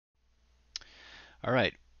All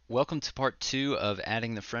right, welcome to part two of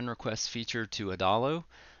adding the friend request feature to Adalo.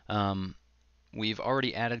 Um, we've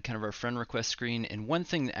already added kind of our friend request screen, and one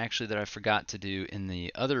thing actually that I forgot to do in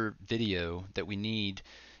the other video that we need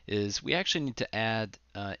is we actually need to add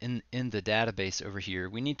in the database over here,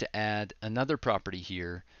 we need to add another property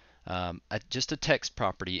here, just a text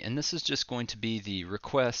property, and this is just going to be the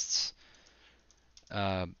requests.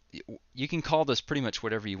 uh, you can call this pretty much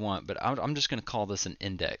whatever you want, but I'm just going to call this an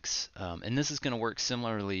index. And this is going to work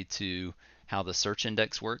similarly to how the search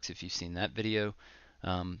index works if you've seen that video.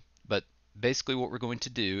 But basically what we're going to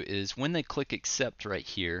do is when they click accept right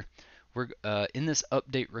here, we're in this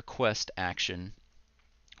update request action,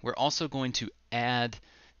 we're also going to add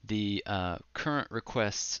the current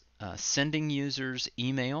request's sending user's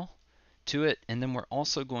email to it, and then we're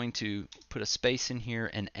also going to put a space in here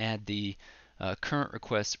and add the current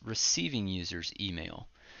request receiving user's email.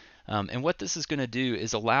 And what this is going to do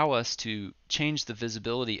is allow us to change the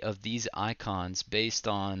visibility of these icons based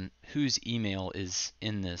on whose email is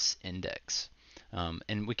in this index.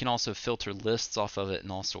 And we can also filter lists off of it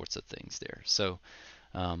and all sorts of things there. So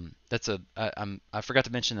I forgot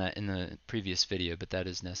to mention that in the previous video, but that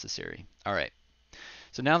is necessary. All right.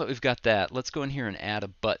 So now that we've got that, let's go in here and add a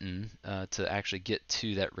button to actually get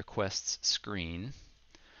to that requests screen.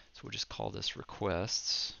 So we'll just call this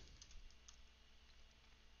requests,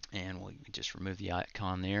 and we'll just remove the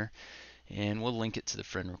icon there, and we'll link it to the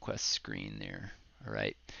friend request screen there. All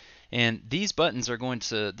right. And these buttons are going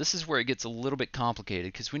to, this is where it gets a little bit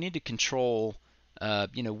complicated because we need to control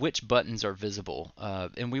which buttons are visible.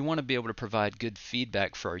 And we want to be able to provide good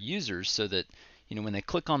feedback for our users so that, when they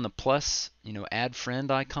click on the plus, add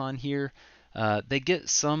friend icon here, they get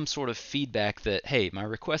some sort of feedback that, hey, my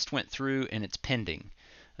request went through and it's pending.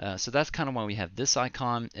 So that's kind of why we have this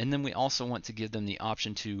icon. And then we also want to give them the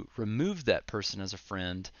option to remove that person as a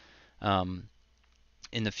friend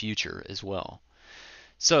in the future as well.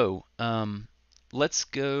 So let's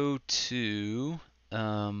go to,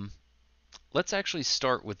 let's actually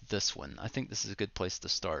start with this one. I think this is a good place to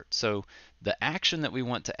start. So the action that we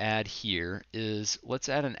want to add here is, let's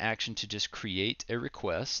add an action to just create a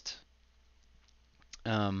request.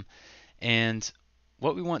 And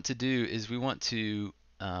what we want to do is we want to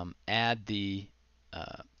add the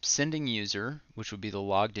sending user, which would be the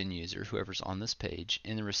logged in user, whoever's on this page,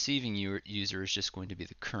 and the receiving user is just going to be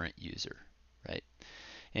the current user, right?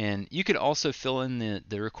 And you could also fill in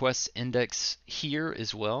the request index here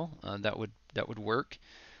as well. That would work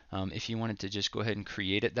if you wanted to just go ahead and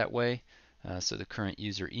create it that way. So the current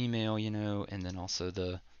user email, and then also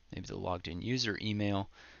maybe the logged in user email.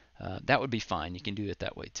 That would be fine. You can do it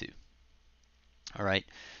that way too. All right,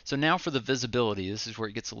 so now for the visibility, this is where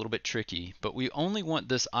it gets a little bit tricky, but we only want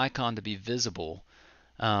this icon to be visible.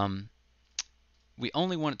 We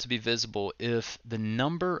only want it to be visible if the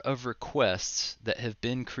number of requests that have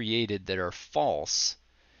been created that are false,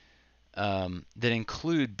 that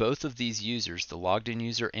include both of these users, the logged in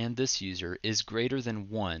user and this user, is greater than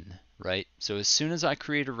 1, right? So as soon as I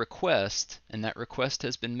create a request and that request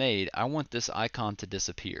has been made, I want this icon to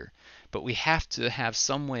disappear. But we have to have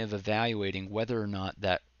some way of evaluating whether or not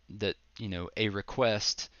that a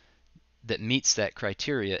request that meets that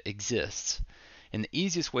criteria exists. And the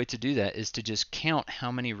easiest way to do that is to just count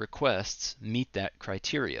how many requests meet that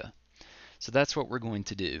criteria. So that's what we're going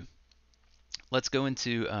to do. Let's go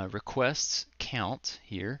into requests count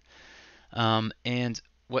here. And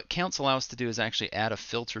what counts allow us to do is actually add a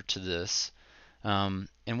filter to this. And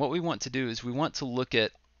what we want to do is we want to look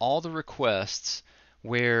at all the requests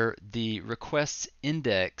where the requests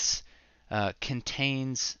index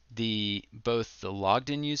contains both the logged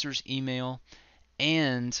in user's email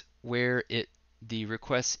and where the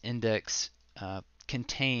request index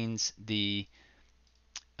contains the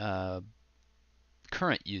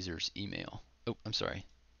current user's email. Oh, I'm sorry,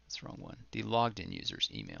 that's the wrong one. The logged in user's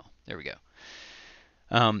email. There we go.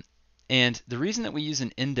 And the reason that we use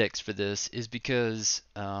an index for this is because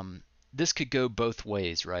this could go both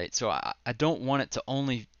ways, right? So I don't want it to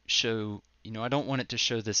only show, I don't want it to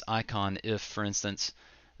show this icon if, for instance,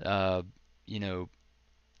 I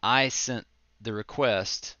sent the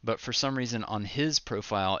request, but for some reason on his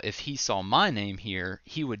profile, if he saw my name here,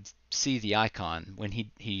 he would see the icon when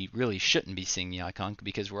he really shouldn't be seeing the icon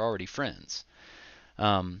because we're already friends.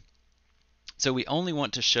 So we only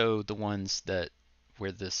want to show the ones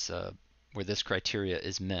where this criteria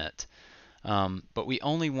is met. But we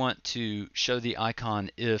only want to show the icon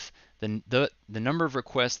if the number of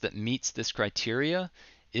requests that meets this criteria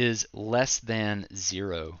is less than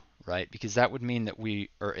 0, right? Because that would mean that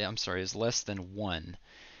is less than 1.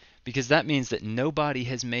 because that means that nobody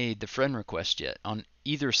has made the friend request yet on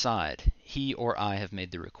either side. He or I have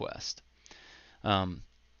made the request. Um,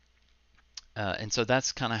 and so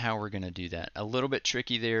that's kind of how we're going to do that. A little bit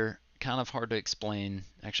tricky there, kind of hard to explain,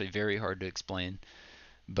 actually very hard to explain,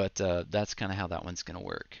 but that's kind of how that one's going to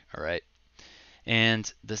work. All right.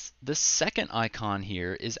 And this second icon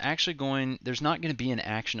here is actually there's not going to be an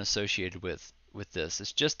action associated with this.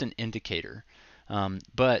 It's just an indicator.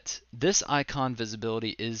 But this icon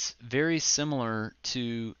visibility is very similar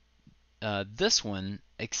to this one,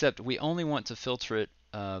 except we only want to filter it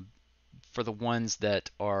for the ones that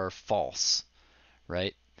are false,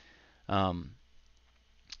 right? Um,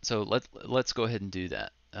 so let's go ahead and do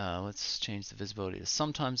that. Let's change the visibility to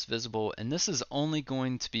sometimes visible, and this is only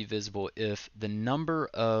going to be visible if the number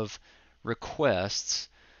of requests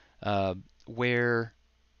where,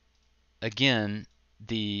 again,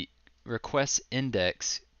 the request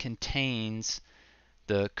index contains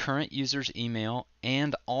the current user's email,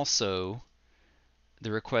 and also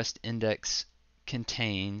the request index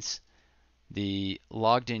contains the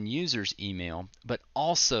logged in user's email, but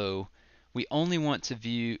also we only want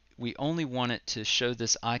it to show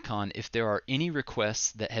this icon if there are any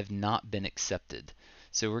requests that have not been accepted.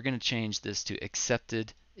 So we're going to change this to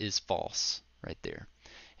accepted is false right there.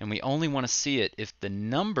 And we only want to see it if the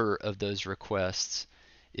number of those requests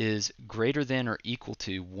is greater than or equal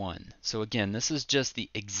to 1. So again, this is just the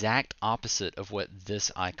exact opposite of what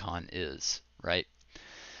this icon is, right?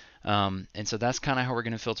 And so that's kind of how we're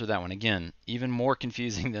going to filter that one. Again, even more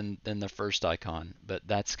confusing than the first icon, but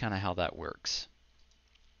that's kind of how that works.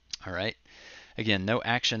 All right. Again, no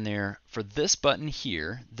action there. For this button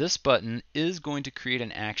here, this button is going to create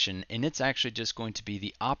an action, and it's actually just going to be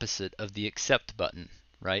the opposite of the accept button,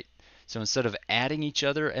 right? So instead of adding each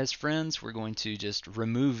other as friends, we're going to just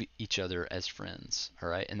remove each other as friends, all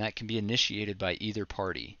right? And that can be initiated by either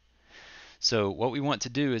party. So what we want to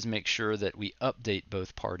do is make sure that we update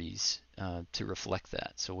both parties to reflect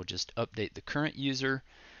that. So we'll just update the current user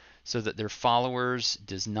so that their followers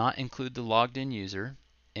does not include the logged in user,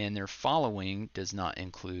 and their following does not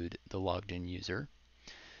include the logged in user.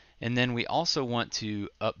 And then we also want to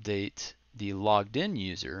update the logged in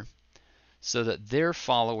user so that their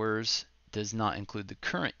followers does not include the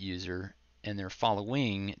current user, and their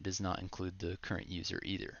following does not include the current user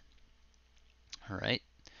either. All right.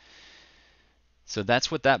 So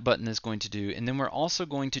that's what that button is going to do. And then we're also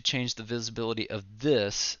going to change the visibility of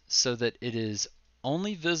this so that it is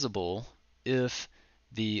only visible if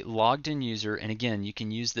the logged in user, and again, you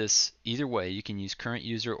can use this either way. You can use current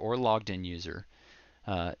user or logged in user,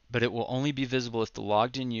 but it will only be visible if the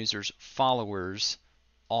logged in user's followers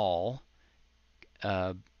all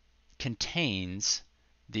contains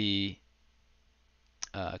the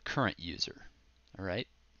current user. All right.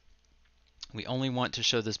 We only want to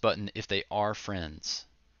show this button if they are friends,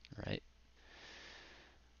 right?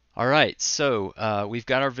 All right, so we've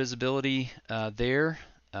got our visibility there.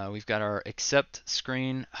 We've got our accept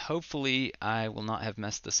screen. Hopefully I will not have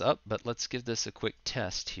messed this up, but let's give this a quick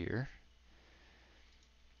test here.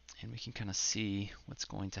 And we can kind of see what's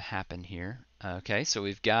going to happen here. Okay, so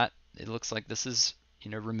we've got, it looks like this is,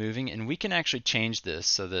 removing, and we can actually change this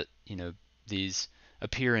so that, these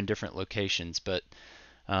appear in different locations, but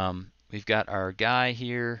we've got our guy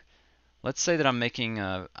here. Let's say that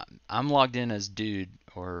I'm logged in as dude,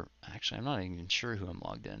 or actually I'm not even sure who I'm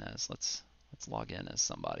logged in as. Let's log in as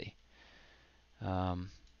somebody.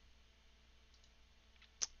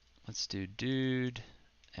 Let's do dude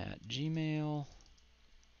at Gmail.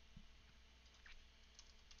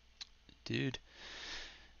 Dude.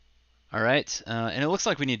 All right, and it looks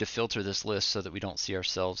like we need to filter this list so that we don't see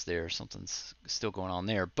ourselves there. Something's still going on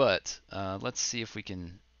there, but let's see if we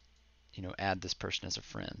can add this person as a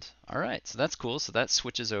friend. All right, so that's cool. So that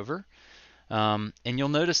switches over. And you'll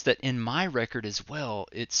notice that in my record as well,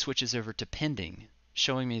 it switches over to pending,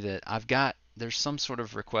 showing me that there's some sort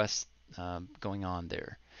of request going on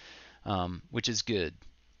there, which is good.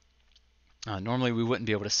 Normally we wouldn't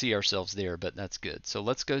be able to see ourselves there, but that's good. So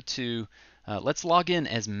let's go to, let's log in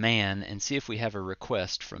as man and see if we have a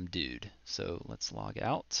request from dude. So let's log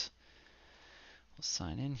out. We'll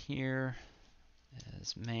sign in here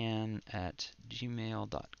as man at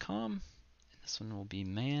gmail.com. This one will be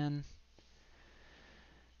man.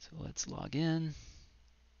 So let's log in.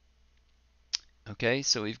 Okay,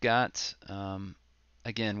 so we've got,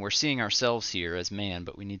 again, we're seeing ourselves here as man,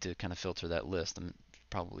 but we need to kind of filter that list. I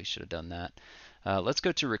probably should have done that. Let's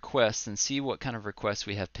go to requests and see what kind of requests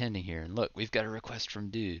we have pending here. And look, we've got a request from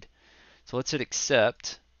dude. So let's hit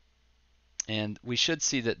accept, and we should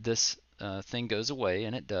see that this thing goes away,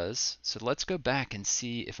 and it does. So let's go back and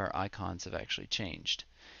see if our icons have actually changed.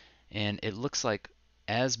 And it looks like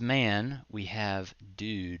as man, we have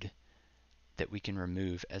dude that we can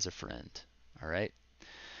remove as a friend. All right.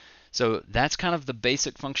 So that's kind of the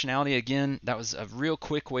basic functionality. Again, that was a real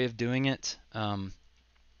quick way of doing it.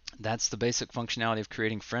 That's the basic functionality of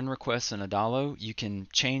creating friend requests in Adalo. You can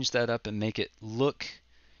change that up and make it look,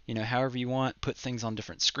 however you want. Put things on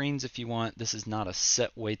different screens if you want. This is not a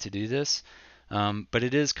set way to do this, but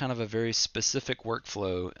it is kind of a very specific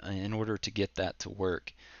workflow in order to get that to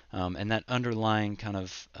work. And that underlying kind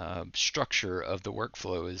of structure of the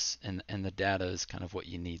workflow is, and the data is kind of what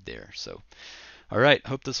you need there. So, all right,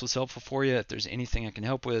 hope this was helpful for you. If there's anything I can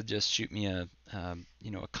help with, just shoot me a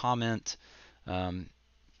comment. Um,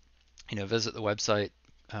 visit the website,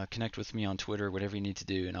 connect with me on Twitter, whatever you need to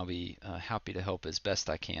do, and I'll be happy to help as best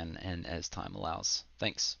I can and as time allows.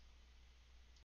 Thanks.